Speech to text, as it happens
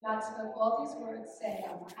God spoke all these words, saying,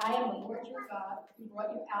 I am the Lord your God, who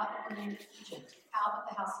brought you out of the land of Egypt, out of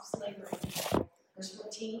the house of slavery. Verse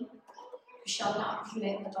 14, you shall not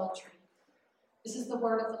commit adultery. This is the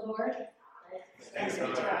word of the Lord. Thanks be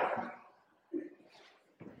to God.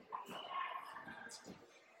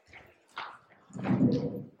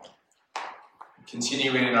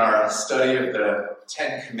 Continuing in our study of the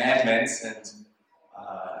 10 Commandments, and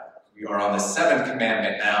we are on the 7th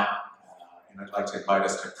commandment now, and I'd like to invite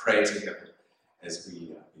us to pray together as we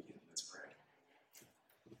begin. Let's pray.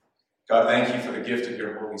 God, thank you for the gift of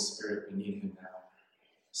your Holy Spirit. We need him now.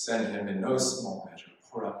 Send him in no small measure.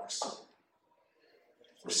 Pour out your Spirit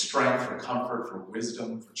for strength, for comfort, for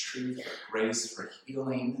wisdom, for truth, for grace, for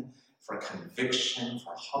healing, for conviction,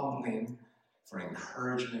 for humbling, for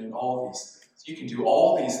encouragement, all these things. You can do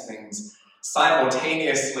all these things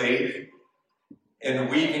simultaneously and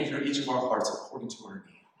weaving through each of our hearts according to our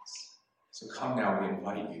needs. So come now, we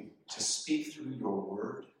invite you to speak through your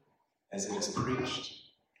word as it is preached.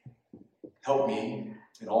 Help me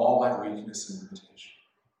in all my weakness and limitation.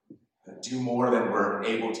 Do more than we're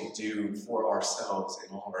able to do for ourselves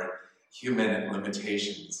in all our human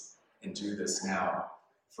limitations, and do this now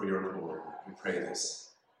for your glory. We pray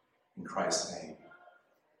this in Christ's name.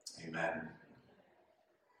 Amen.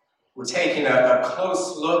 We're taking a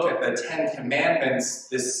close look at the 10 Commandments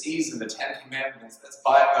this season. The 10 Commandments, that's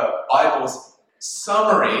the Bible's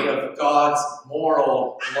summary of God's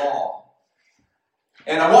moral law.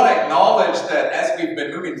 And I want to acknowledge that as we've been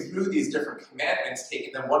moving through these different commandments,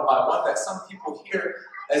 taking them one by one, that some people here,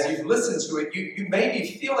 as you've listened to it, you may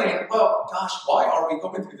be feeling, well, gosh, why are we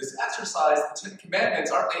going through this exercise? The 10 Commandments,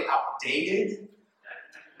 aren't they outdated?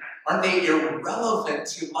 Aren't they irrelevant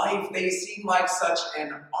to life? They seem like such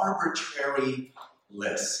an arbitrary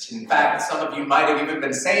list. In fact, some of you might have even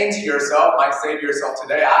been saying to yourself, might say to yourself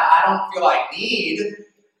today, I don't feel I need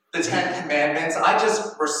the 10 Commandments. I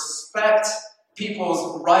just respect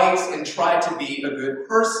people's rights and try to be a good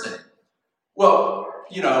person. Well,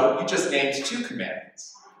 you just named 2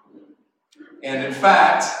 commandments. And in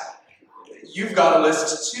fact, you've got a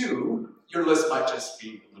list too. Your list might just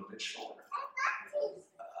be a little bit shorter.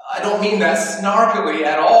 I don't mean that snarkily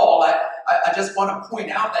at all. I just want to point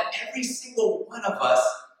out that every single one of us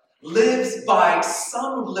lives by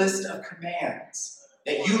some list of commands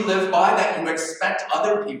that you live by, that you expect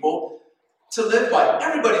other people to live by.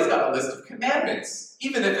 Everybody's got a list of commandments.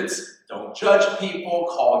 Even if it's don't judge people,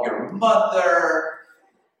 call your mother,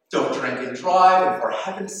 don't drink and drive, and for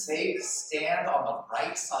heaven's sake, stand on the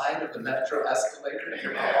right side of the metro escalator if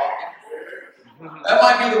you're not walking. That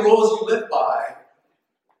might be the rules you live by.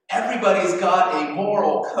 Everybody's got a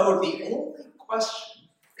moral code. The only question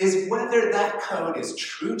is whether that code is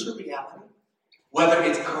true to reality, whether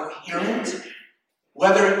it's coherent,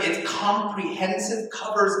 whether it's comprehensive,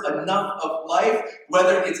 covers enough of life,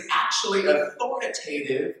 whether it's actually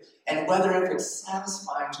authoritative, and whether if it's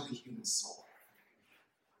satisfying to the human soul.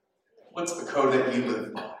 What's the code that you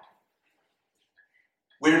live by?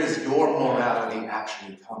 Where does your morality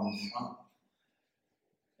actually come from?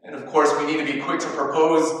 And of course, we need to be quick to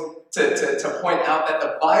propose, to point out that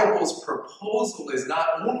the Bible's proposal is not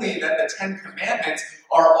only that the 10 Commandments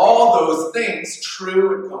are all those things,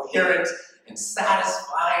 true and coherent and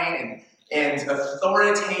satisfying and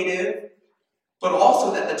authoritative, but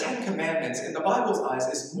also that the 10 Commandments, in the Bible's eyes,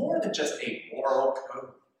 is more than just a moral code.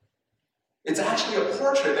 It's actually a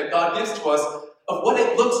portrait that God gives to us of what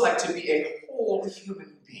it looks like to be a whole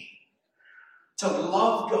human being, to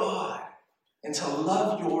love God and to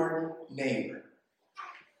love your neighbor.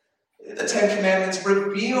 The 10 Commandments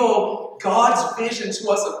reveal God's vision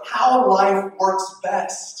to us of how life works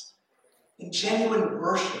best in genuine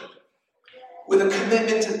worship, with a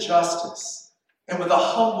commitment to justice, and with a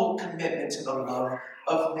humble commitment to the love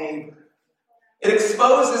of neighbor. It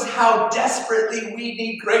exposes how desperately we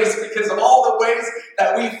need grace because of all the ways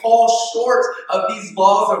that we fall short of these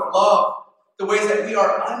laws of love, the ways that we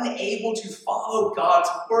are unable to follow God's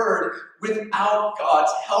word without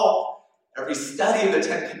God's help. Every study of the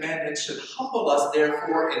 10 Commandments should humble us,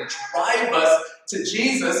 therefore, and drive us to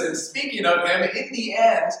Jesus. And speaking of him, in the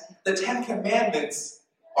end, the 10 Commandments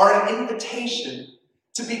are an invitation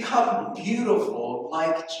to become beautiful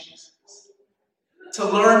like Jesus, to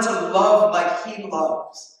learn to love like he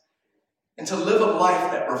loves, and to live a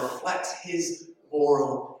life that reflects his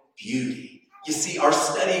moral beauty. You see, our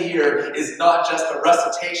study here is not just a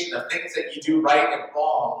recitation of things that you do right and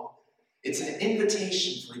wrong. It's an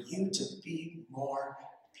invitation for you to be more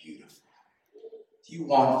beautiful. Do you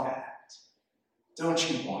want that? Don't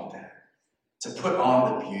you want that? To put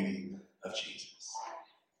on the beauty of Jesus.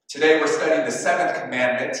 Today we're studying the 7th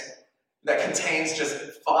commandment that contains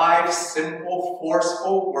just 5 simple,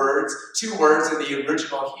 forceful words, 2 words in the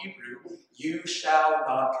original Hebrew, you shall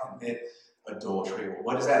not commit adultery. Well,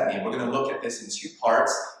 what does that mean? We're going to look at this in 2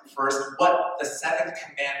 parts. First, what the 7th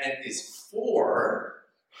commandment is for,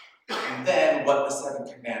 and then what the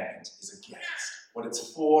 7th commandment is against. What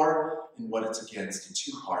it's for and what it's against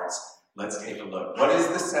in 2 parts. Let's take a look. What is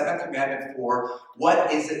the 7th commandment for?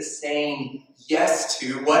 What is it saying yes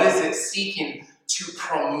to? What is it seeking to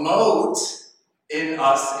promote in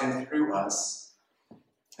us and through us?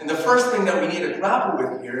 And the first thing that we need to grapple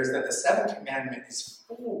with here is that the 7th commandment is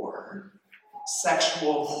for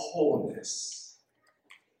sexual wholeness.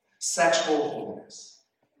 Sexual wholeness.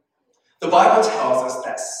 The Bible tells us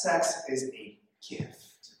that sex is a gift.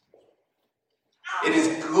 It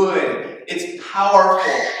is good. It's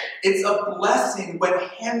powerful. It's a blessing when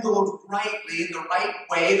handled rightly, in the right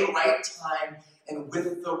way, the right time, and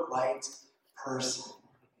with the right person.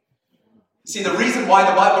 See, the reason why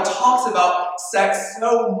the Bible talks about sex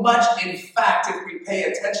so much, in fact, if we pay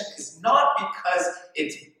attention, is not because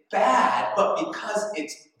it's bad, but because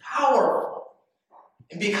it's powerful.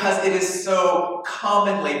 And because it is so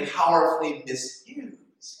commonly, powerfully misused.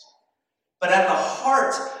 But at the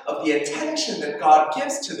heart of the attention that God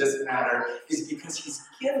gives to this matter is because he's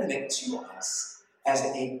given it to us as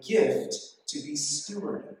a gift to be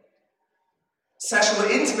stewarded. Sexual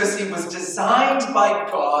intimacy was designed by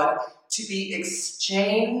God to be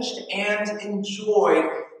exchanged and enjoyed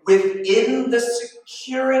within the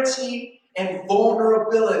security and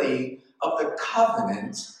vulnerability of the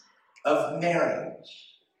covenant of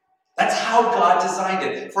marriage. That's how God designed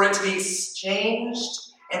it, for it to be exchanged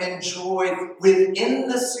and enjoyed within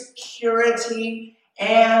the security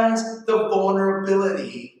and the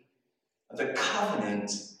vulnerability of the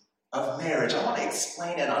covenant of marriage. I want to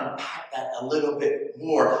explain and unpack that a little bit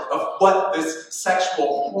more of what this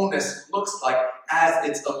sexual wholeness looks like as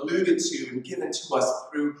it's alluded to and given to us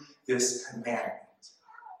through this commandment.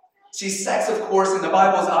 See, sex, of course, in the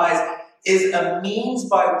Bible's eyes, is a means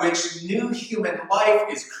by which new human life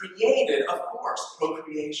is created, of course,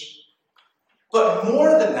 procreation. But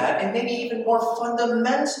more than that, and maybe even more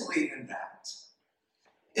fundamentally than that,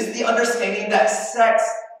 is the understanding that sex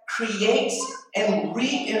creates and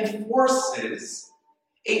reinforces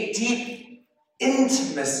a deep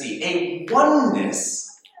intimacy, a oneness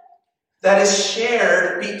that is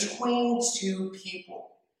shared between 2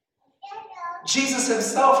 people. Jesus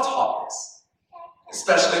himself taught this,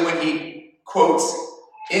 especially when he quotes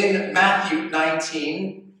in Matthew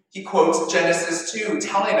 19, he quotes Genesis 2,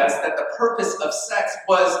 telling us that the purpose of sex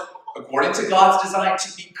was, according to God's design,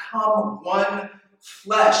 to become one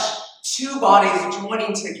flesh, 2 bodies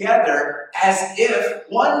joining together as if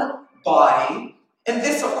one body. And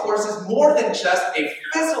this, of course, is more than just a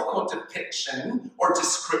physical depiction or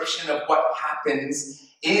description of what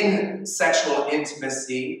happens in sexual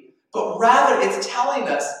intimacy, but rather it's telling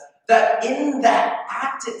us that in that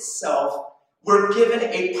act itself, we're given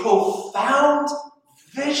a profound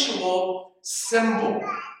visual symbol,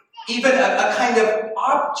 even a kind of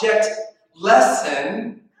object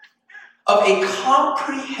lesson of a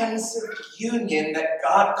comprehensive union that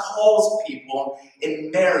God calls people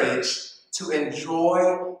in marriage to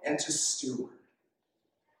enjoy and to steward.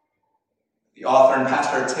 The author and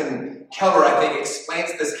pastor Tim Keller, I think,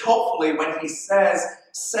 explains this helpfully when he says,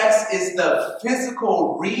 sex is the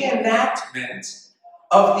physical reenactment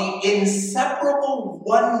of the inseparable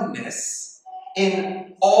oneness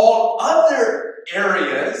in all other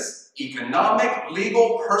areas, economic,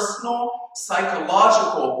 legal, personal,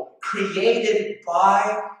 psychological, created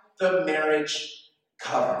by the marriage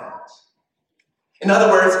covenant. In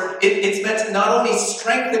other words, it's meant to not only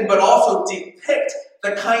strengthen but also depict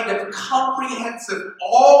the kind of comprehensive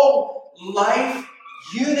all-life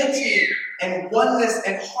unity and oneness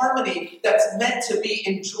and harmony that's meant to be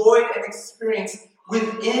enjoyed and experienced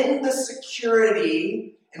within the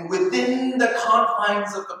security and within the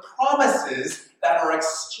confines of the promises that are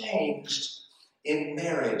exchanged in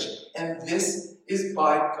marriage. And this is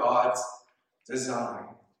by God's design.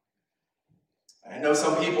 I know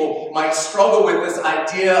some people might struggle with this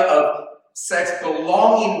idea of sex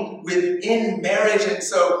belonging within marriage, and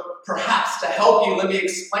so perhaps to help you, let me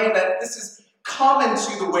explain that this is common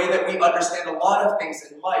to the way that we understand a lot of things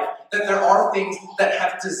in life, that there are things that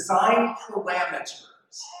have design parameters.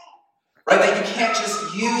 Right? That you can't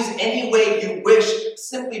just use any way you wish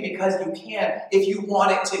simply because you can, if you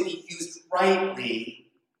want it to be used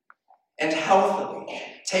rightly and healthily.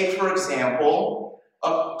 Take, for example,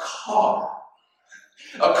 a car.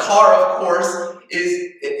 A car, of course,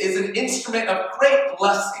 is an instrument of great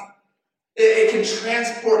blessing. It can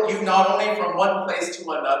transport you not only from one place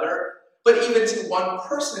to another, but even to one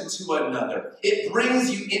person to another. It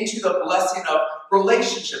brings you into the blessing of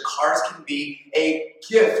relationship. Cars can be a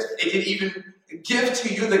gift. It can even give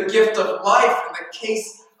to you the gift of life in the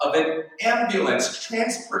case of an ambulance,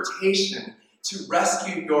 transportation to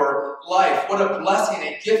rescue your life. What a blessing,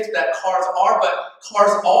 a gift that cars are, but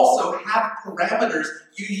cars also have parameters.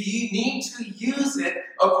 You need to use it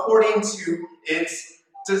according to its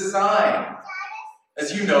design.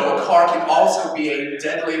 As you know, a car can also be a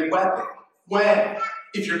deadly weapon. When?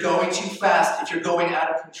 If you're going too fast, if you're going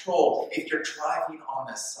out of control, if you're driving on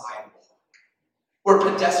a sidewalk, where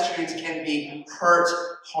pedestrians can be hurt,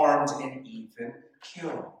 harmed, and even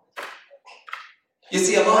killed. You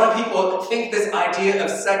see, a lot of people think this idea of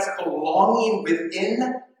sex belonging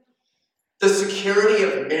within the security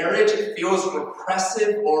of marriage feels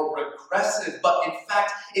repressive or regressive, but in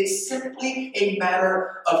fact, it's simply a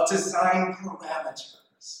matter of design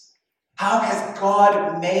parameters. How has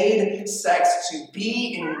God made sex to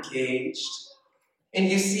be engaged? And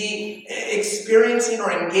you see, experiencing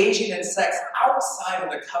or engaging in sex outside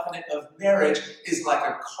of the covenant of marriage is like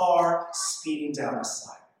a car speeding down a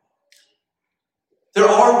sidewalk. There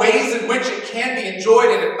are ways in which it can be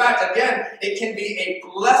enjoyed, and in fact, again, it can be a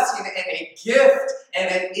blessing and a gift, and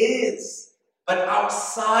it is. But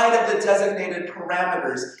outside of the designated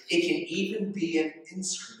parameters, it can even be an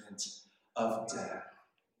instrument of death.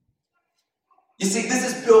 You see, this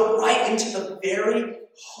is built right into the very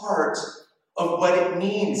heart of what it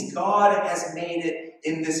means. God has made it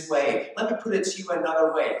in this way. Let me put it to you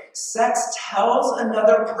another way. Sex tells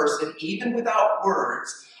another person, even without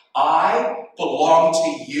words, I belong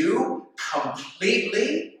to you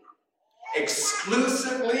completely,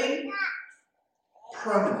 exclusively,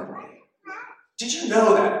 permanently. Did you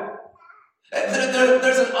know that?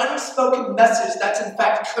 There's an unspoken message that's in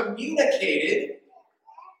fact communicated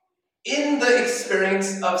in the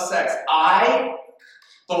experience of sex. I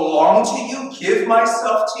belong to you, give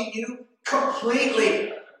myself to you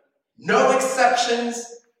completely. No exceptions,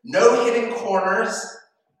 no hidden corners,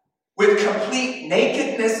 with complete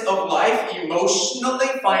nakedness of life, emotionally,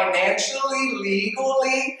 financially,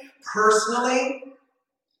 legally, personally,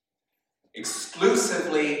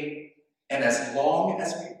 exclusively, and as long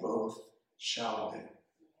as we both shall live.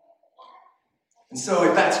 And so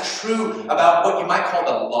if that's true about what you might call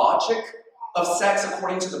the logic of sex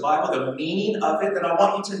according to the Bible, the meaning of it, then I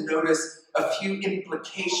want you to notice a few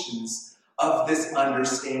implications of this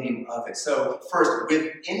understanding of it. So first,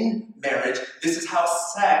 within marriage, this is how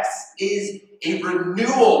sex is a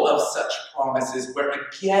renewal of such promises, where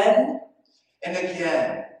again and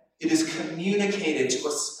again it is communicated to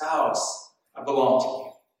a spouse, I belong to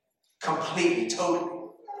you, completely, totally,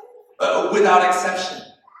 without exception.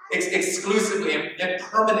 Exclusively and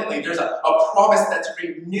permanently. There's a promise that's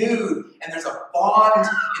renewed, and there's a bond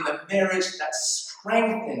in the marriage that's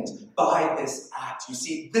strengthened by this act. You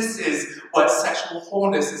see, this is what sexual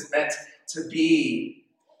wholeness is meant to be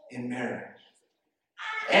in marriage.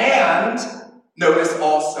 And notice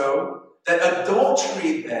also that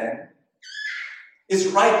adultery then is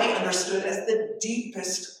rightly understood as the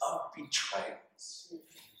deepest of betrayals.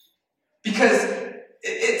 Because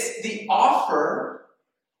it's the offer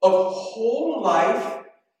of whole life,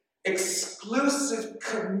 exclusive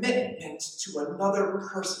commitment to another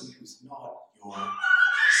person who's not your spouse.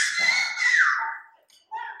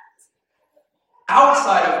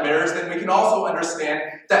 Outside of marriage, then we can also understand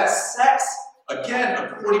that sex, again,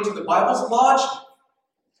 according to the Bible's logic,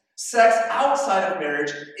 sex outside of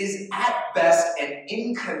marriage is at best an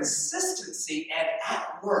inconsistency and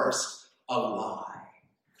at worst a lie.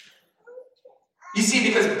 You see,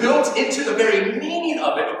 because built into the very meaning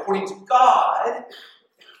of it, according to God,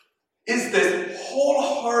 is this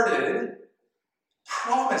wholehearted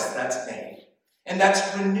promise that's made and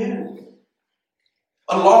that's renewed.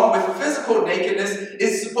 Along with physical nakedness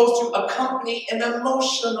is supposed to accompany an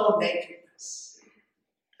emotional nakedness.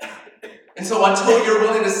 And so until you're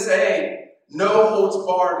willing to say, no holds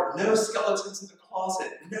barred, no skeletons in the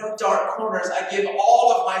closet, no dark corners, I give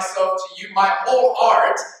all of myself to you, my whole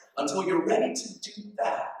heart, until you're ready to do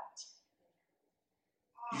that,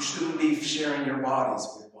 you shouldn't be sharing your bodies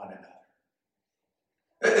with one another.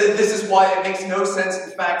 This is why it makes no sense.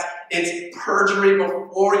 In fact, it's perjury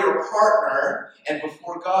before your partner and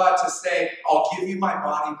before God to say, I'll give you my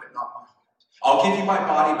body, but not my heart. I'll give you my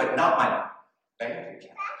body, but not my bank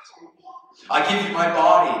account. I give you my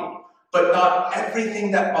body, but not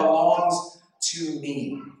everything that belongs to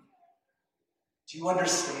me. Do you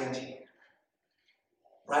understand here?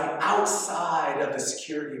 Right? Outside of the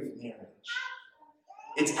security of marriage.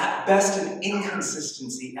 It's at best an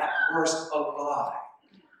inconsistency, at worst a lie.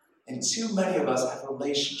 And too many of us have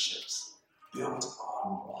relationships built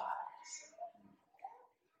on lies.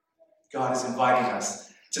 God is inviting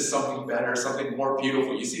us to something better, something more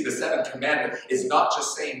beautiful. You see, the seventh commandment is not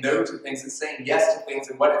just saying no to things, it's saying yes to things.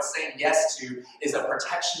 And what it's saying yes to is a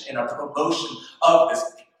protection and a promotion of this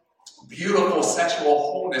beautiful sexual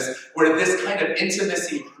wholeness, where this kind of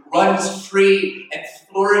intimacy runs free and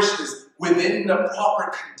flourishes within the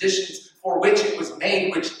proper conditions for which it was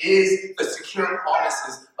made, which is the secure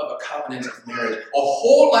promises of a covenant of marriage. A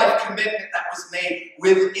whole life commitment that was made,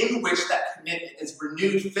 within which that commitment is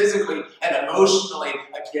renewed physically and emotionally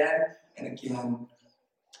again and again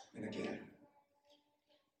and again.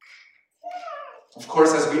 Of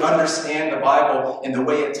course, as we understand the Bible and the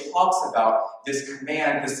way it talks about this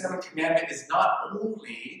command, the seventh commandment is not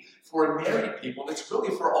only for married people, it's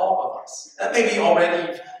really for all of us. That maybe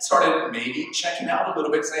already started checking out a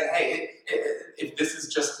little bit, saying, hey, if this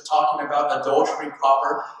is just talking about adultery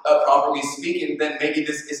properly speaking, then maybe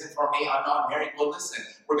this isn't for me, I'm not married. Well, listen,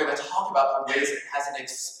 we're going to talk about the ways it has an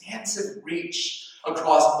expansive reach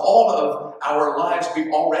across all of our lives.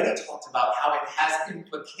 We've already talked about how it has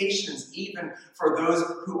implications even for those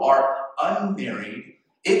who are unmarried.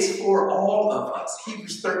 It's for all of us.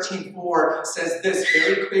 Hebrews 13:4 says this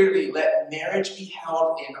very clearly: let marriage be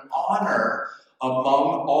held in honor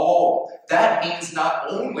among all. That means not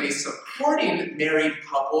only supporting married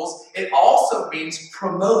couples, it also means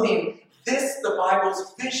promoting the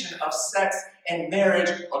Bible's vision of sex and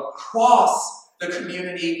marriage across the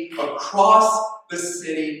community, across the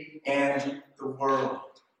city, and the world.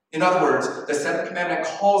 In other words, the seventh commandment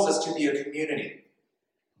calls us to be a community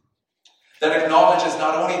that acknowledges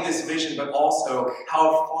not only this vision, but also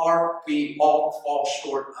how far we all fall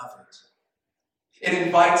short of it. It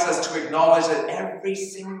invites us to acknowledge that every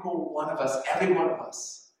single one of us, every one of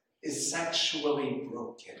us, is sexually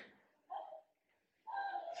broken.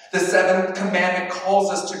 The seventh commandment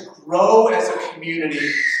calls us to grow as a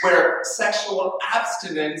community where sexual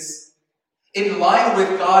abstinence, in line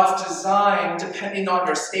with God's design, depending on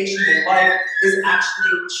your station in life, is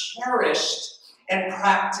actually cherished and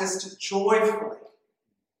practiced joyfully.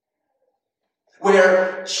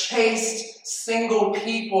 Where chaste, single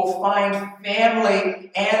people find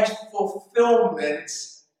family and fulfillment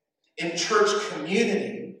in church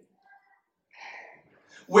community.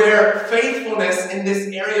 Where faithfulness in this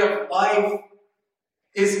area of life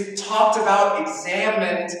is talked about,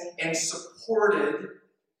 examined, and supported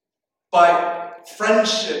by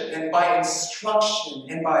friendship and by instruction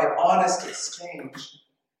and by honest exchange.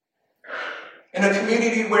 In a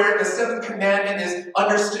community where the seventh commandment is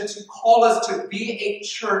understood to call us to be a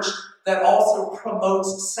church that also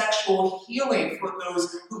promotes sexual healing for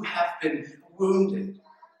those who have been wounded,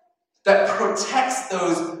 that protects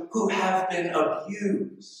those who have been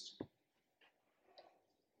abused,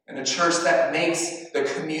 and a church that makes the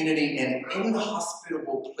community an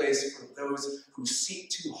inhospitable place for those who seek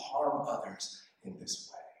to harm others in this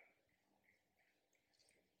way.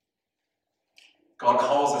 God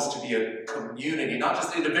calls us to be a community, not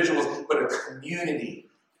just individuals, but a community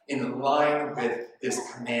in line with this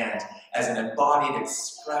command as an embodied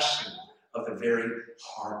expression of the very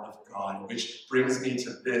heart of God. Which brings me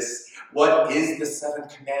to this. What is the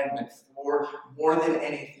seventh commandment for more than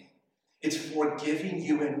anything? It's for giving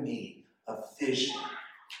you and me a vision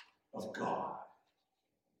of God.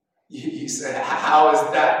 You say, how is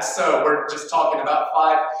that so? We're just talking about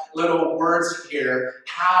 5 little words here.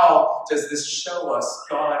 How does this show us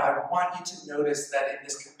God? I want you to notice that in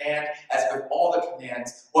this command, as with all the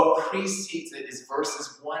commands, what precedes it is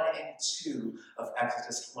verses 1 and 2 of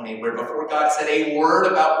Exodus 20, where before God said a word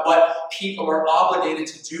about what people are obligated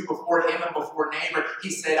to do before him and before neighbor, he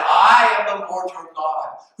said, I am the Lord your God,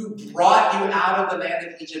 who brought you out of the land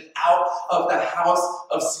of Egypt, out of the house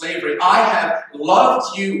of slavery. I have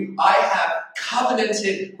loved you. I have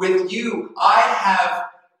covenanted with you. I have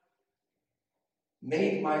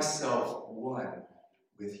made myself one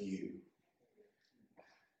with you.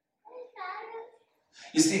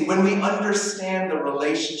 You see, when we understand the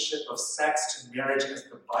relationship of sex to marriage as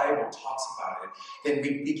the Bible talks about it, then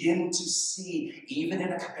we begin to see, even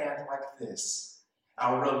in a command like this,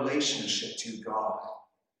 our relationship to God.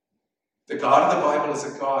 The God of the Bible is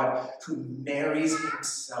a God who marries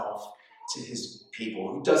himself to his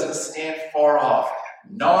people, who doesn't stand far off,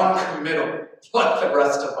 non-committal like the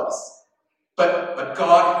rest of us, but a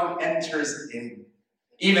God who enters in.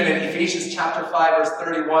 Even in Ephesians chapter 5, verse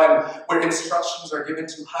 31, where instructions are given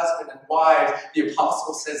to husband and wife, the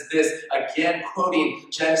apostle says this, again quoting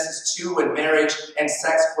Genesis 2, when marriage and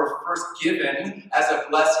sex were first given as a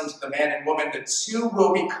blessing to the man and woman, the two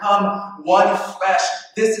will become one flesh.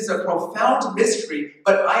 This is a profound mystery,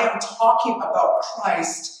 but I am talking about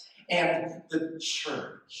Christ and the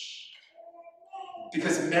church.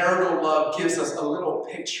 Because marital love gives us a little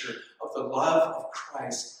picture of the love of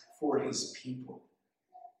Christ for his people.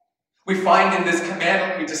 We find in this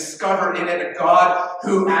commandment, we discover in it a God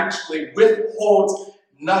who actually withholds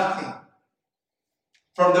nothing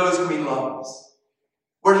from those whom he loves,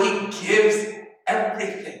 where he gives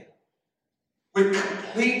everything with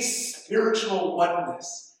complete spiritual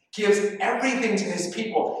oneness, gives everything to his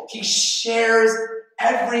people. He shares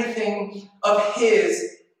everything of his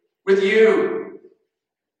with you.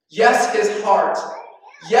 Yes, his heart.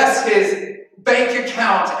 Yes, his bank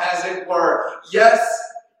account, as it were. Yes,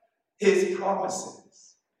 his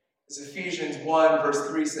promises. As Ephesians 1 verse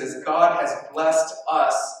 3 says, God has blessed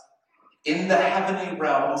us in the heavenly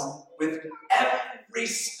realms with every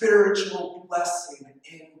spiritual blessing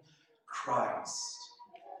in Christ.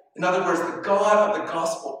 In other words, the God of the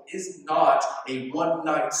gospel is not a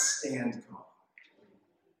one-night stand God.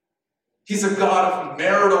 He's a God of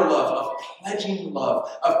marital love, of pledging love,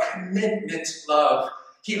 of commitment love.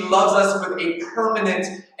 He loves us with a permanent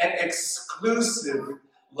and exclusive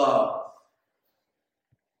love.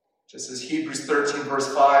 Just as Hebrews 13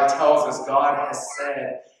 verse 5 tells us, God has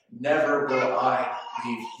said, never will I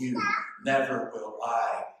leave you. Never will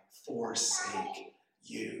I forsake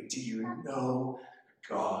you. Do you know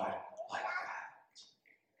God like that?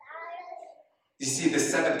 You see, the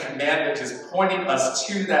seventh commandment is pointing us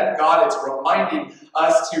to that God. It's reminding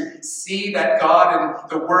us to see that God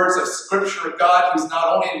in the words of Scripture, God who's not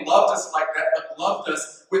only loved us like that, but loved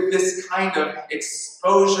us with this kind of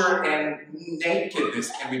exposure and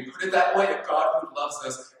nakedness. Can we put it that way? A God who loves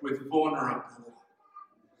us with vulnerability.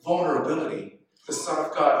 Vulnerability. The Son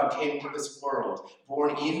of God who came to this world,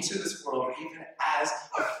 born into this world, even as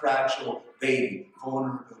a fragile baby.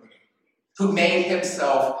 Vulnerability. Who made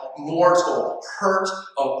himself mortal,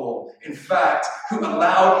 hurtable. In fact, who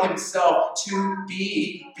allowed himself to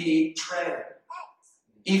be betrayed,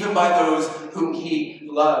 even by those whom he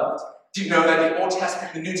loved. Do you know that the Old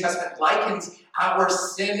Testament and the New Testament likens our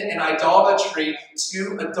sin and idolatry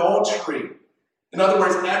to adultery? In other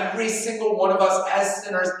words, every single one of us as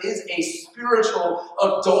sinners is a spiritual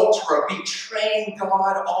adulterer, betraying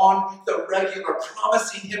God on the regular,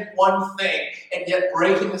 promising him one thing, and yet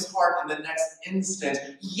breaking his heart in the next instant.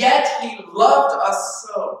 Yet he loved us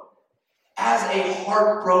so. As a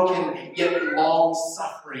heartbroken yet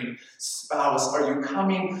long-suffering spouse, are you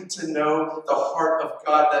coming to know the heart of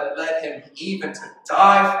God that led him even to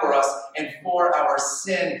die for us and for our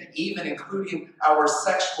sin, even including our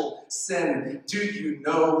sexual sin? Do you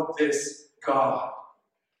know this God?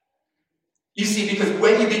 You see, because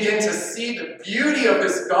when you begin to see the beauty of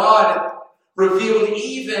this God revealed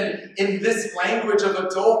even in this language of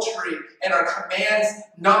adultery and our commands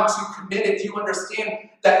not to commit it, you understand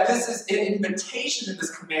that this is an invitation in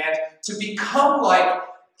this command to become like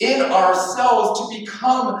in ourselves, to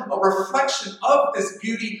become a reflection of this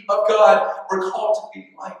beauty of God. We're called to be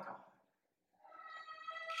like God.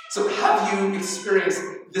 So have you experienced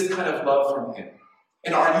this kind of love from him?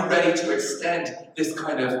 And are you ready to extend this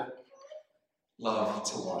kind of love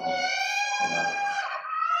to one another?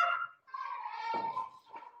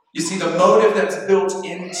 You see, the motive that's built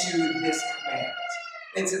into this command,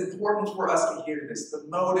 it's important for us to hear this. The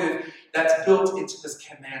motive that's built into this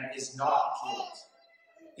command is not guilt.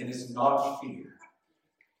 It is not fear,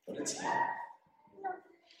 but it's love.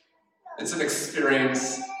 It's an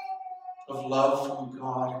experience of love from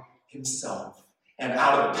God himself. And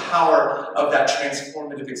out of the power of that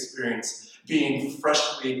transformative experience, being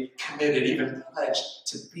freshly committed, even pledged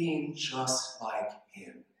to being just like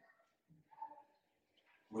him.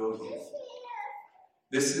 Will you?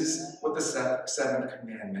 This is what the seventh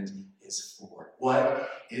commandment is for. What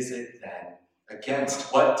is it then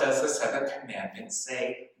against? What does the seventh commandment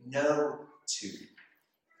say no to?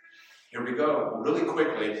 Here we go. Really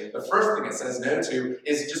quickly, the first thing it says no to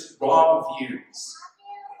is just wrong views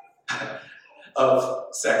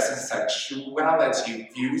of sex and sexuality.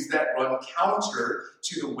 Views that run counter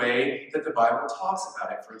to the way that the Bible talks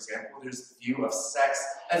about it. For example, there's the view of sex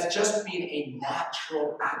as just being a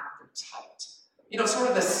natural appetite. You know, sort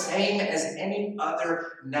of the same as any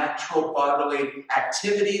other natural bodily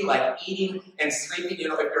activity like eating and sleeping. You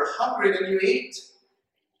know, if you're hungry, then you eat.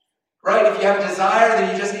 Right? If you have a desire,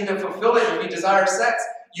 then you just need to fulfill it. If you desire sex,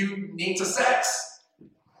 you need to sex.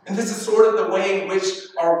 And this is sort of the way in which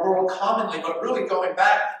our world commonly, but really going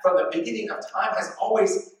back from the beginning of time, has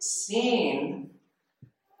always seen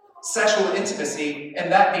sexual intimacy,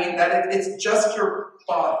 and that being that it's just your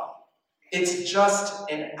body. It's just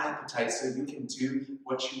an appetite, so you can do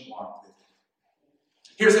what you want with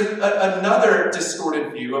it. Here's another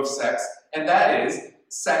distorted view of sex, and that is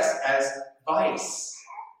sex as vice.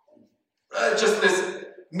 Just this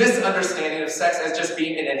misunderstanding of sex as just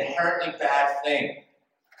being an inherently bad thing.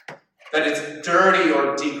 That it's dirty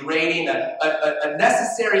or degrading, a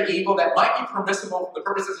necessary evil that might be permissible for the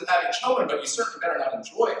purposes of having children, but you certainly better not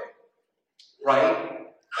enjoy it. Right?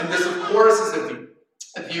 And this, of course, is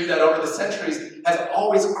a view that over the centuries has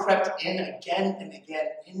always crept in again and again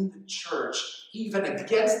in the church, even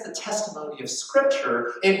against the testimony of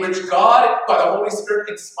Scripture, in which God, by the Holy Spirit,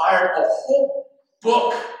 inspired a whole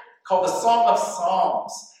book called the Song of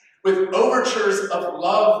Songs, with overtures of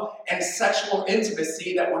love and sexual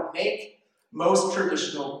intimacy that would make most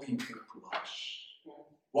traditional people blush.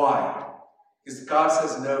 Why? Because God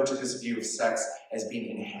says no to this view of sex as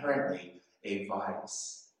being inherently a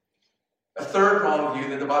vice. A third wrong view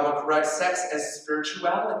that the Bible corrects sex as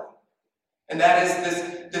spirituality. And that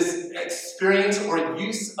is this experience or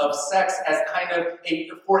use of sex as kind of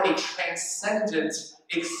for a transcendent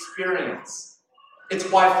experience. It's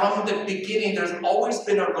why from the beginning there's always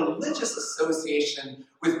been a religious association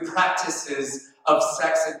with practices of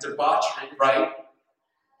sex and debauchery, right?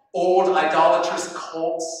 Old idolatrous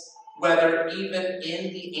cults, whether even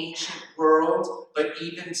in the ancient world, but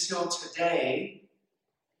even till today,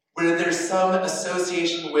 where there's some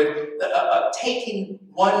association with taking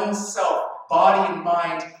oneself, body and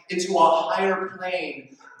mind, into a higher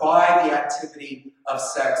plane by the activity of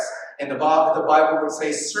sex. And the Bible would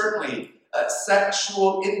say certainly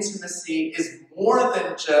sexual intimacy is more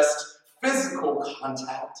than just physical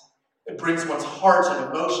contact. It brings one's heart and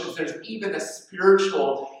emotions. There's even a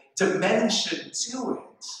spiritual dimension to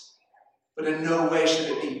it. But in no way should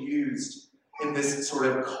it be used in this sort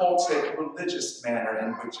of cultic, religious manner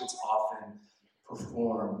in which it's often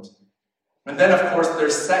performed. And then, of course,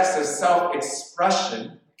 there's sex as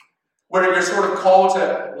self-expression, where you're sort of called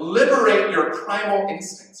to liberate your primal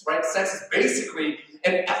instincts, right? Sex is basically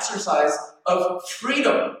an exercise of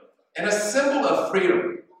freedom and a symbol of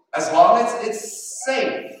freedom. As long as it's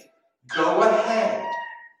safe, go ahead.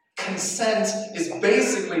 Consent is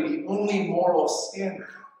basically the only moral standard.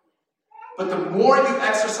 But the more you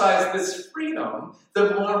exercise this freedom,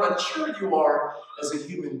 the more mature you are as a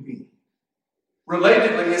human being.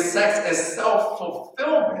 Relatedly, is sex as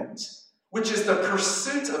self-fulfillment, which is the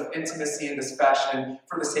pursuit of intimacy in this fashion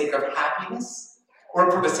for the sake of happiness or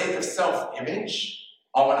for the sake of self-image.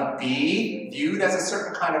 I want to be viewed as a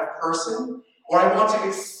certain kind of person, or I want to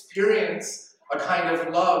experience a kind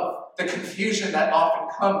of love. The confusion that often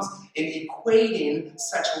comes in equating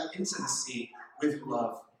sexual intimacy with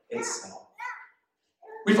love itself.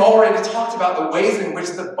 We've already talked about the ways in which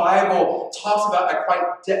the Bible talks about a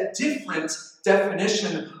quite different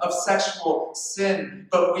definition of sexual sin,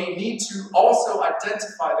 but we need to also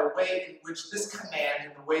identify the way in which this command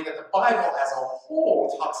and the way that the Bible as a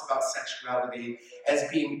whole talks about sexuality as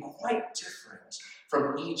being quite different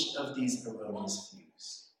from each of these erroneous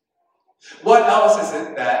views. What else is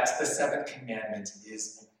it that the seventh commandment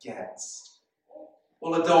is against?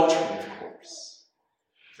 Well, adultery, of course.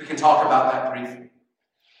 We can talk about that briefly.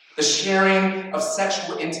 The sharing of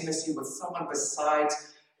sexual intimacy with someone besides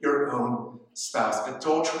your own spouse.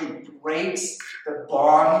 Adultery breaks the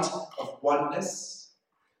bond of oneness,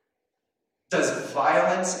 does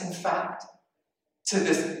violence, in fact, to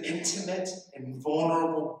this intimate and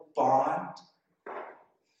vulnerable bond.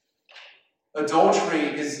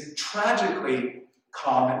 Adultery is tragically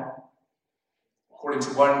common. According to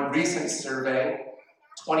one recent survey,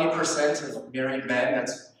 20% of married men,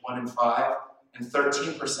 that's 1 in 5, and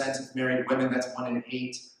 13% of married women, that's 1 in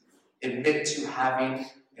 8, admit to having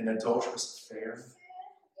an adulterous affair.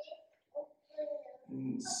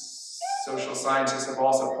 Social scientists have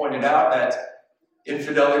also pointed out that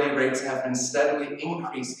infidelity rates have been steadily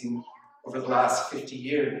increasing over the last 50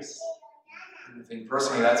 years. And I think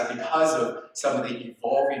personally that's because of some of the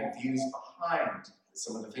evolving views behind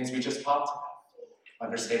some of the things we just talked about.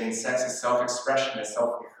 Understanding sex as self-expression, as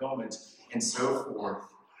self-fulfillment, and so forth.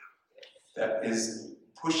 That is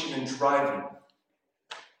pushing and driving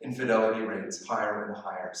infidelity rates higher and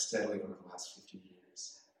higher steadily over the last 50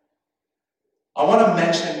 years. I want to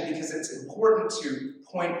mention, because it's important to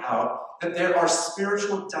point out, that there are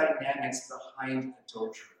spiritual dynamics behind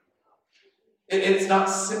adultery. It's not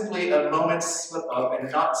simply a moment's slip up and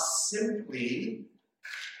not simply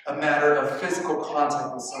a matter of physical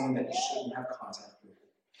contact with someone that you shouldn't have contact with.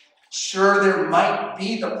 Sure, there might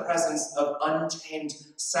be the presence of untamed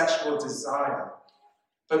sexual desire,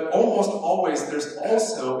 but almost always there's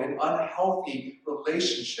also an unhealthy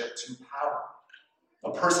relationship to power.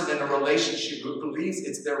 A person in a relationship who believes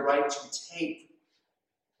it's their right to take.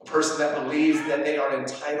 A person that believes that they are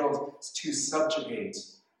entitled to subjugate,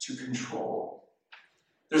 to control.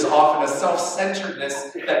 There's often a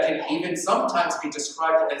self-centeredness that can even sometimes be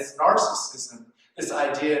described as narcissism. This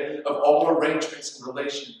idea of all arrangements and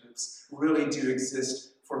relationships really do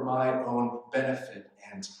exist for my own benefit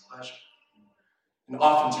and pleasure. And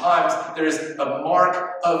oftentimes, there is a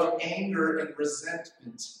mark of anger and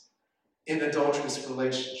resentment in adulterous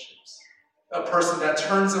relationships. A person that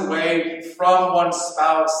turns away from one's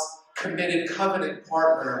spouse, committed covenant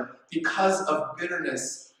partner, because of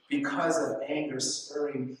bitterness, because of anger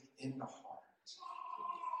stirring in the heart.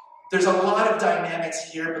 There's a lot of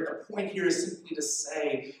dynamics here, but the point here is simply to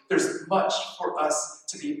say there's much for us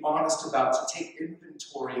to be honest about, to take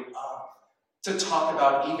inventory of, to talk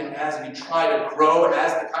about even as we try to grow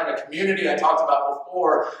as the kind of community I talked about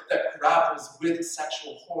before that grapples with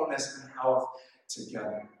sexual wholeness and health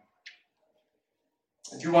together.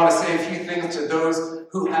 I do want to say a few things to those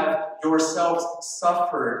who have yourselves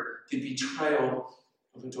suffered the betrayal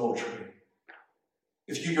of adultery.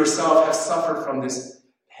 If you yourself have suffered from this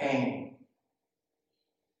pain,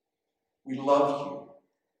 we love you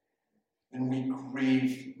and we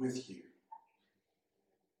grieve with you.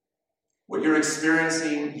 What you're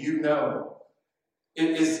experiencing, you know,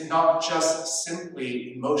 it is not just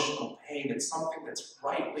simply emotional pain, it's something that's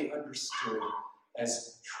rightly understood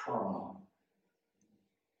as trauma.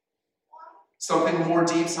 Something more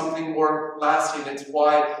deep, something more lasting. It's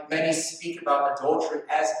why many speak about adultery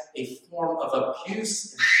as a form of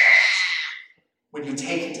abuse, in fact, when you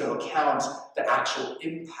take into account the actual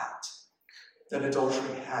impact that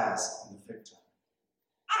adultery has on the victim.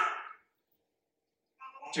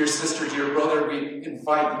 Dear sister, dear brother, we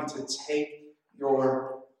invite you to take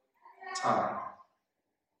your time.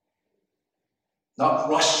 Not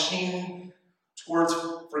rushing towards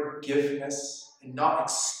forgiveness and not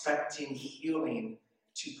expecting healing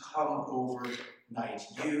to come overnight.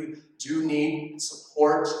 You do need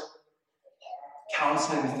support,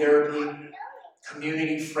 counseling, therapy,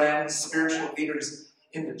 community, friends, spiritual leaders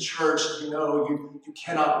in the church. You know you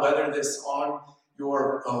cannot weather this on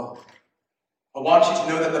your own. I want you to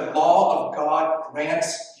know that the law of God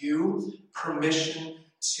grants you permission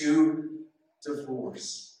to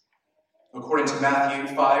divorce, according to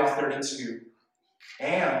Matthew 5:32.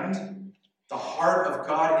 And the heart of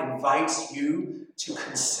God invites you to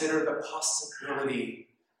consider the possibility,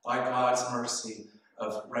 by God's mercy,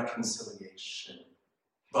 of reconciliation.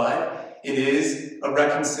 But it is a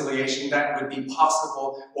reconciliation that would be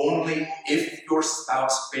possible only if your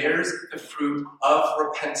spouse bears the fruit of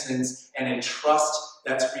repentance and a trust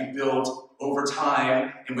that's rebuilt over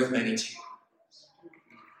time and with many tears.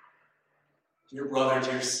 Dear brother,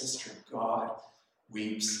 dear sister, God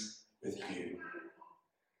weeps with you,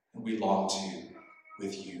 and we long to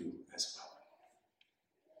with you as well.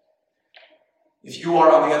 If you are,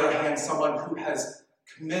 on the other hand, someone who has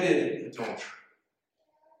committed adultery,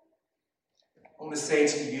 I want to say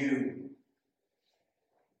to you,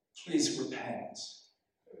 please repent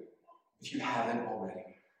if you haven't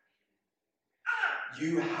already.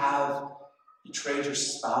 You have betrayed your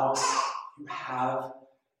spouse. You have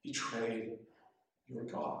betrayed your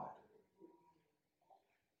God.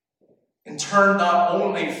 And turn not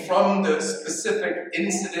only from the specific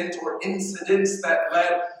incident or incidents that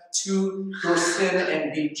led to your sin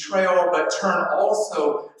and betrayal, but turn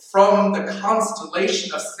also from the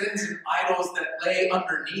constellation of sins and idols that lay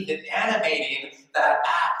underneath and animating that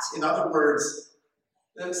act. In other words,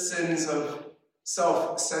 the sins of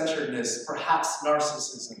self-centeredness, perhaps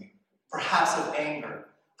narcissism, perhaps of anger,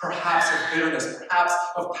 perhaps of bitterness, perhaps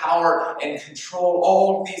of power and control.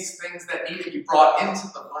 All of these things that need to be brought into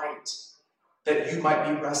the light, that you might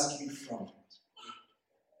be rescued from it.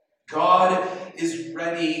 God is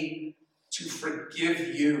ready to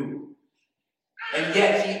forgive you, and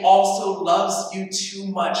yet he also loves you too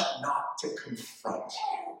much not to confront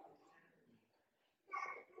you.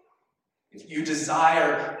 If you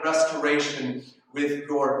desire restoration with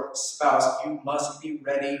your spouse, you must be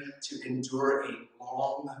ready to endure a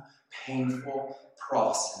long, painful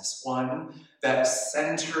process, one that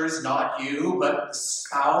centers not you, but the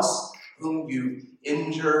spouse whom you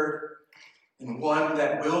injured, and one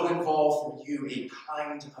that will involve for you a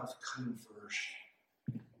kind of conversion.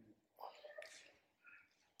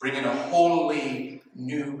 Bringing a wholly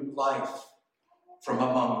new life from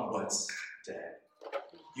among what's dead.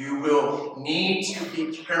 You will need to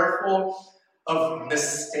be careful of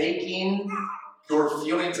mistaking your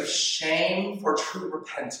feelings of shame for true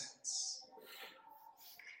repentance.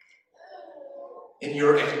 In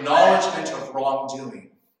your acknowledgement of wrongdoing,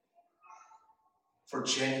 for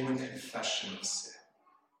genuine confession of sin.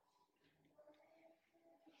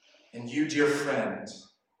 And you, dear friend,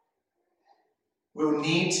 will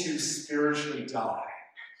need to spiritually die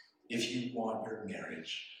if you want your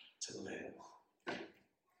marriage to live.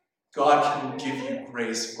 God can give you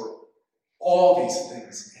grace for all these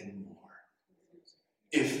things and more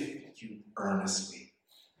if you earnestly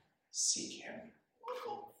seek him.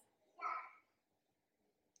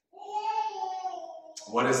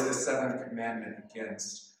 What is the seventh commandment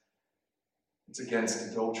against? It's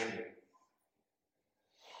against adultery.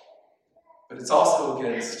 But it's also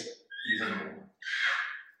against even more.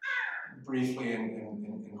 Briefly and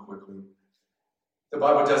quickly. The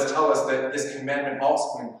Bible does tell us that this commandment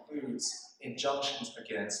also includes injunctions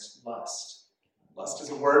against lust. Lust is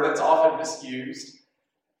a word that's often misused,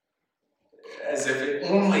 as if it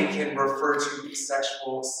only can refer to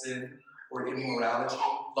sexual sin or immorality.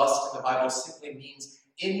 Lust in the Bible simply means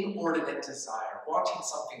inordinate desire, wanting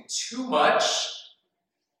something too much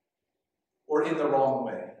or in the wrong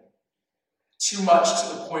way. Too much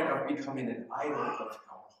to the point of becoming an idol of our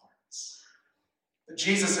hearts. But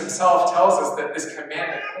Jesus himself tells us that this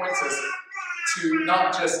commandment points us to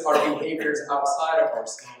not just our behaviors outside of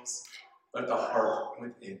ourselves, but the heart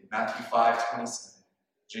within. Matthew 5:27,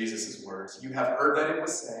 Jesus' words. You have heard that it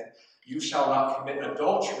was said, you shall not commit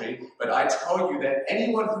adultery, but I tell you that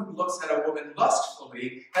anyone who looks at a woman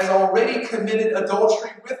lustfully has already committed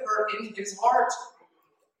adultery with her in his heart.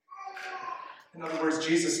 In other words,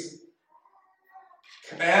 Jesus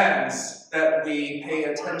commands that we pay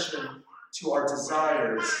attention to our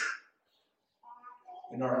desires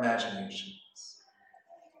and our imaginations.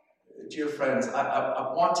 Dear friends,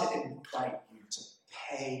 I want to invite you to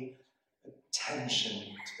pay attention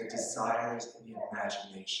to the desires and the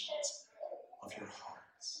imaginations of your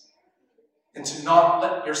hearts. And to not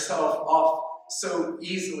let yourself off so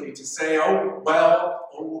easily to say, oh well.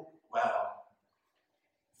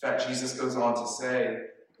 In fact, Jesus goes on to say,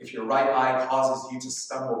 if your right eye causes you to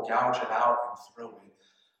stumble, gouge it out and throw it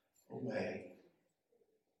away.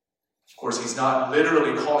 Of course, he's not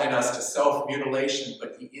literally calling us to self-mutilation,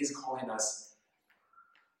 but he is calling us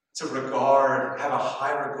to have a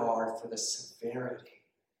high regard for the severity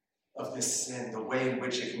of this sin, the way in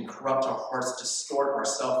which it can corrupt our hearts, distort our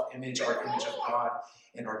self-image, our image of God,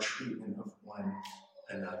 and our treatment of one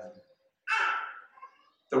another.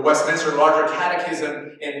 The Westminster Larger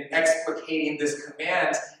Catechism, in explicating this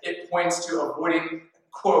command, it points to avoiding,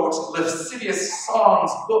 quote, lascivious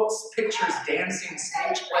songs, books, pictures, dancing,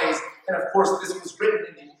 stage plays, and of course this was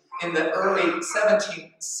written in the early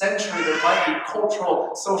 17th century. There might be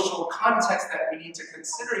cultural, social context that we need to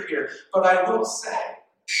consider here, but I will say,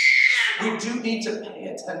 we do need to pay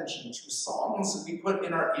attention to songs we put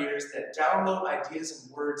in our ears that download ideas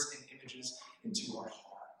and words and images into our hearts.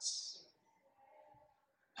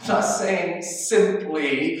 I'm not saying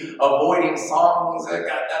simply avoiding songs that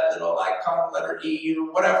got that little icon, letter E,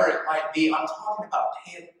 or whatever it might be. I'm talking about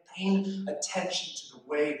paying attention to the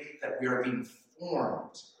way that we are being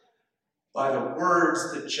formed by the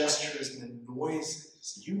words, the gestures, and the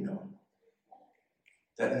noises,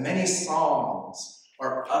 that many songs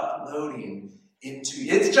are uploading into.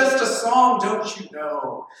 It's just a song, don't you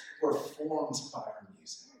know? We're formed by our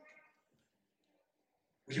music.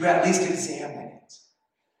 Will you at least examine it?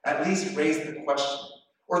 At least raise the question.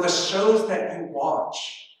 Or the shows that you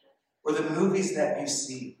watch, or the movies that you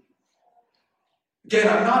see. Again,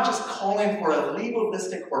 I'm not just calling for a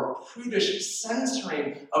legalistic or prudish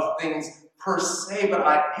censoring of things per se, but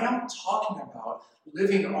I am talking about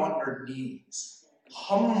living on your knees,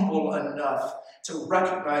 humble enough to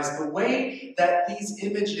recognize the way that these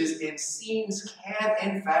images and scenes can,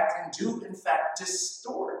 in fact, and do, in fact,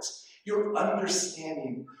 distort your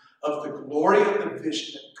understanding of the glory of the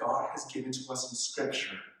vision that God has given to us in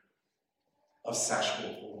Scripture of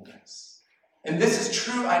sexual wholeness. And this is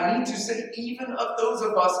true, I need to say, even of those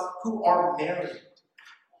of us who are married.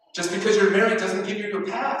 Just because you're married doesn't give you your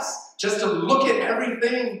pass. Just to look at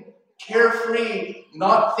everything carefree,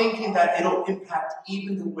 not thinking that it'll impact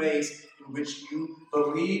even the ways in which you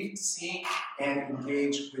believe, seek, and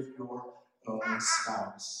engage with your own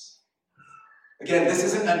spouse. Again, this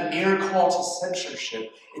isn't a mere call to censorship.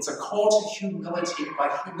 It's a call to humility. By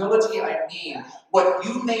humility, I mean what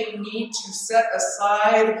you may need to set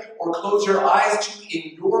aside or close your eyes to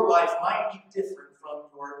in your life might be different from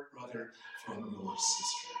your brother, from your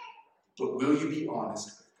sister. But will you be honest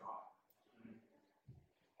with God?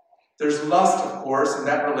 There's lust, of course, and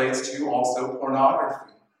that relates to also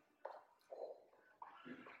pornography,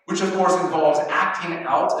 which of course involves acting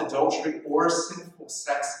out adultery or sinful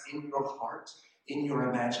sex in your heart, in your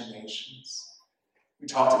imaginations. We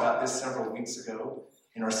talked about this several weeks ago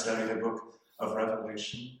in our study of the book of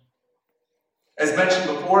Revelation. As mentioned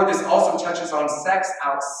before, this also touches on sex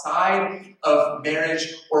outside of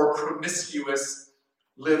marriage or promiscuous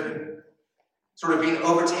living, sort of being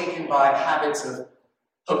overtaken by habits of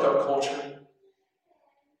hookup culture,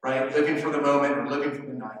 right? Living for the moment or living for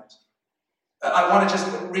the night. I want to just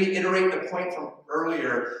reiterate the point from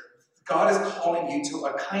earlier. God is calling you to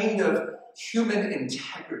a kind of human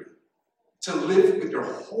integrity, to live with your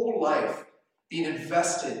whole life being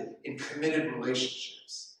invested in committed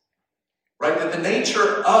relationships, right? That the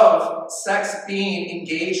nature of sex being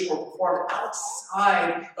engaged or performed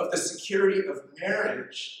outside of the security of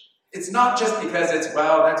marriage, it's not just because it's,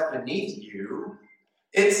 well, that's beneath you.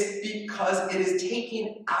 It's because it is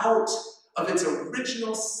taking out of its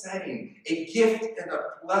original setting, a gift and a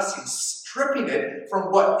blessing, stripping it from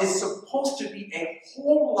what is supposed to be a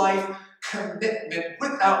whole life commitment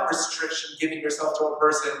without restriction, giving yourself to a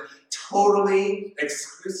person totally,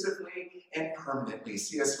 exclusively, and permanently.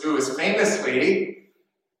 C.S. Lewis famously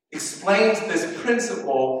explains this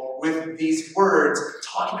principle with these words,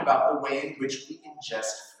 talking about the way in which we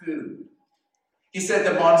ingest food. He said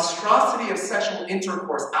the monstrosity of sexual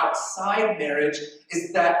intercourse outside marriage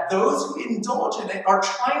is that those who indulge in it are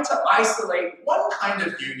trying to isolate one kind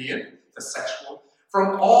of union, the sexual,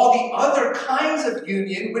 from all the other kinds of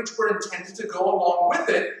union which were intended to go along with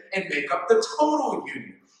it and make up the total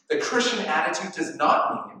union. The Christian attitude does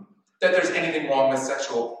not mean that there's anything wrong with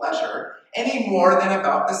sexual pleasure any more than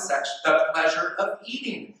about the pleasure of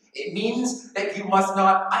eating. It means that you must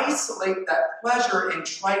not isolate that pleasure and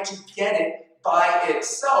try to get it by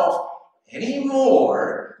itself any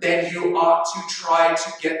more than you ought to try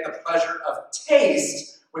to get the pleasure of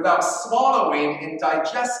taste without swallowing and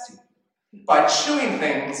digesting, by chewing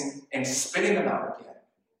things and spitting them out again.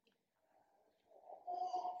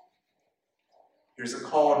 Here's a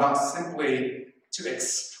call not simply to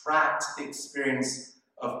extract the experience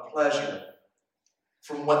of pleasure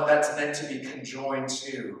from what that's meant to be conjoined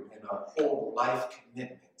to in a whole life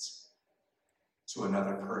commitment to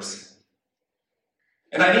another person.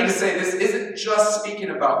 And I need to say, this isn't just speaking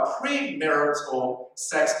about premarital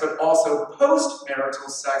sex, but also postmarital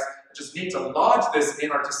sex. I just need to lodge this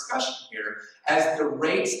in our discussion here, as the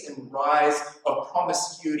rates and rise of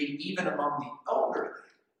promiscuity, even among the elderly,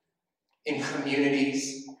 in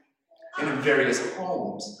communities and in various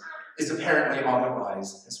homes, is apparently on the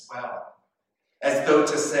rise as well. As though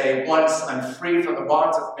to say, once I'm free from the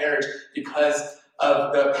bonds of marriage because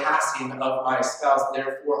of the passing of my spouse,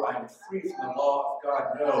 therefore I am free from the law of God.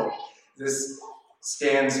 No, this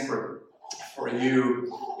stands for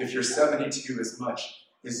you if you're 72 as much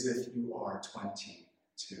as if you are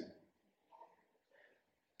 22.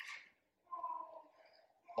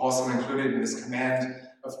 Also included in this command,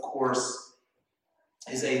 of course,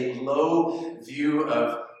 is a low view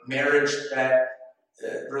of marriage that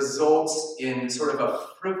results in sort of a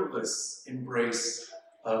frivolous embrace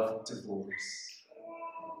of divorce.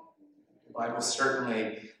 The Bible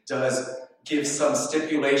certainly does give some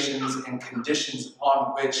stipulations and conditions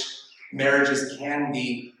upon which marriages can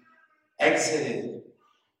be exited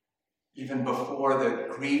even before the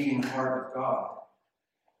grieving heart of God.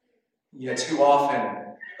 Yet too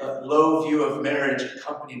often, a low view of marriage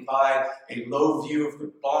accompanied by a low view of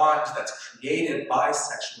the bond that's created by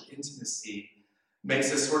sexual intimacy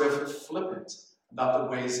makes us sort of flippant about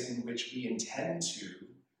the ways in which we intend to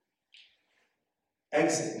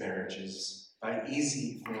exit marriages by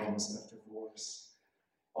easy forms of divorce.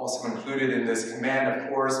 Also included in this command, of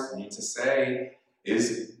course, we need to say,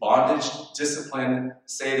 is bondage, discipline,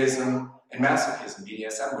 sadism, and masochism,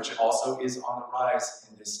 BDSM, which also is on the rise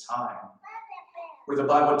in this time. Where the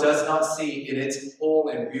Bible does not see in its whole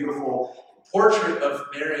and beautiful portrait of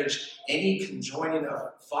marriage any conjoining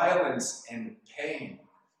of violence and pain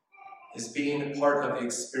as being part of the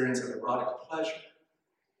experience of erotic pleasure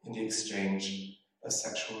in the exchange of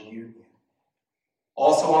sexual union.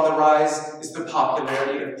 Also on the rise is the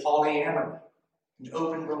popularity of polyamory and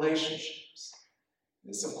open relationships.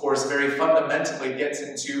 This, of course, very fundamentally gets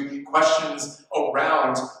into questions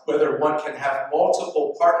around whether one can have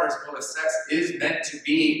multiple partners when the sex is meant to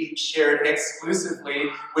be shared exclusively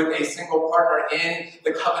with a single partner in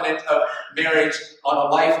the covenant of marriage on a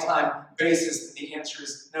lifetime basis. And the answer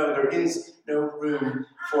is no, there is no room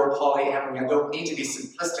for polyamory. I don't need to be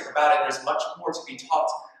simplistic about it. There's much more to be taught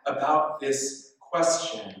about this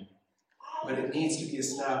question, but it needs to be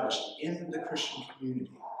established in the Christian community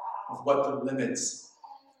of what the limits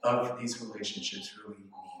of these relationships really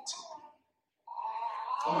need to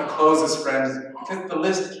be. I'm going to close this, friends, because the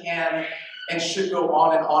list can and should go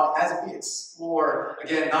on and on as we explore,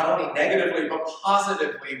 again, not only negatively, but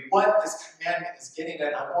positively, what this commandment is getting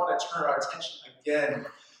at. I want to turn our attention again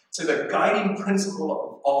to the guiding principle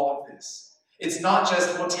of all of this. It's not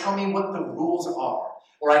just, well, tell me what the rules are.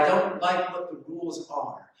 or I don't like what the rules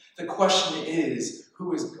are. The question is,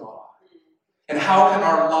 who is God? And how can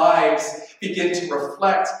our lives begin to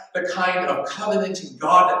reflect the kind of covenanting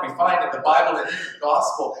God that we find in the Bible and in the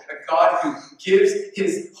gospel? A God who gives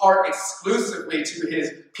his heart exclusively to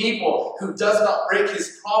his people, who does not break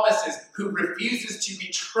his promises, who refuses to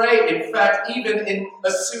betray, in fact, even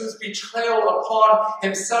assumes betrayal upon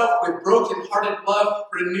himself with broken-hearted love,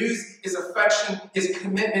 renews his affection, his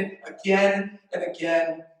commitment again and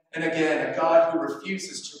again and again. A God who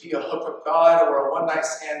refuses to be a hookup God or a one-night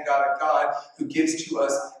stand God, a God who gives to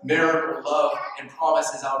us marital love and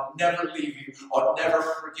promises, I'll never leave you, I'll never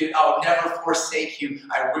forget, I'll never forsake you,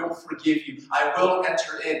 I will forgive you, I will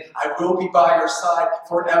enter in, I will be by your side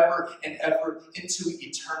forever and ever into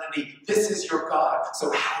eternity. This is your God,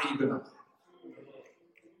 so how are you going to live?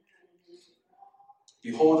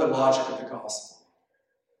 Behold the logic of the gospel.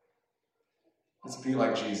 Let's be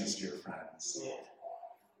like Jesus, dear friends.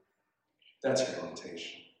 That's your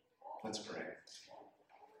invitation. Let's pray.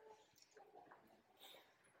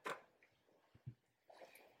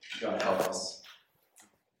 God, help us.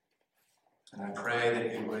 And I pray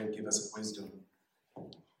that you would give us wisdom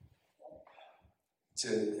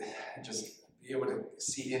to just be able to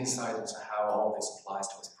see insight into how all this applies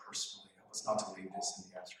to us personally. Help us not to leave this in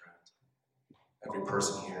the abstract. Every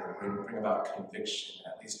person here, bring about conviction,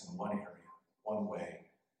 at least in one area, one way.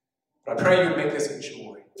 But I pray you would make this a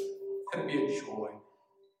joy. Let it be a joy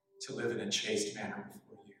to live in a chaste manner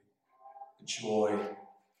before you. A joy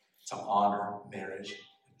to honor marriage.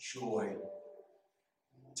 A joy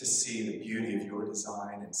to see the beauty of your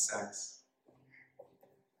design and sex.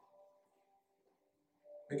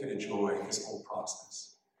 Make it a joy, this whole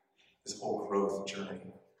process, this whole growth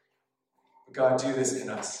journey. But God, do this in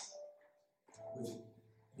us with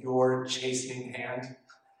your chastening hand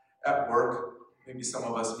at work. Maybe some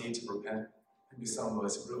of us need to repent. Maybe some of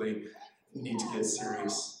us really need to get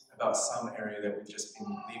serious about some area that we've just been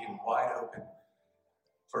leaving wide open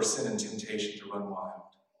for sin and temptation to run wild.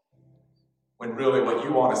 When really what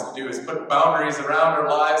you want us to do is put boundaries around our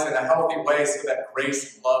lives in a healthy way so that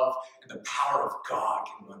grace and love and the power of God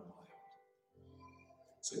can run wild.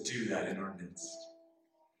 So do that in our midst.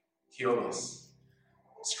 Heal us,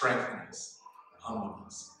 strengthen us, humble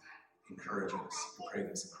us, encourage us. We pray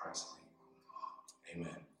this in Christ's name.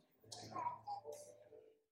 Amen.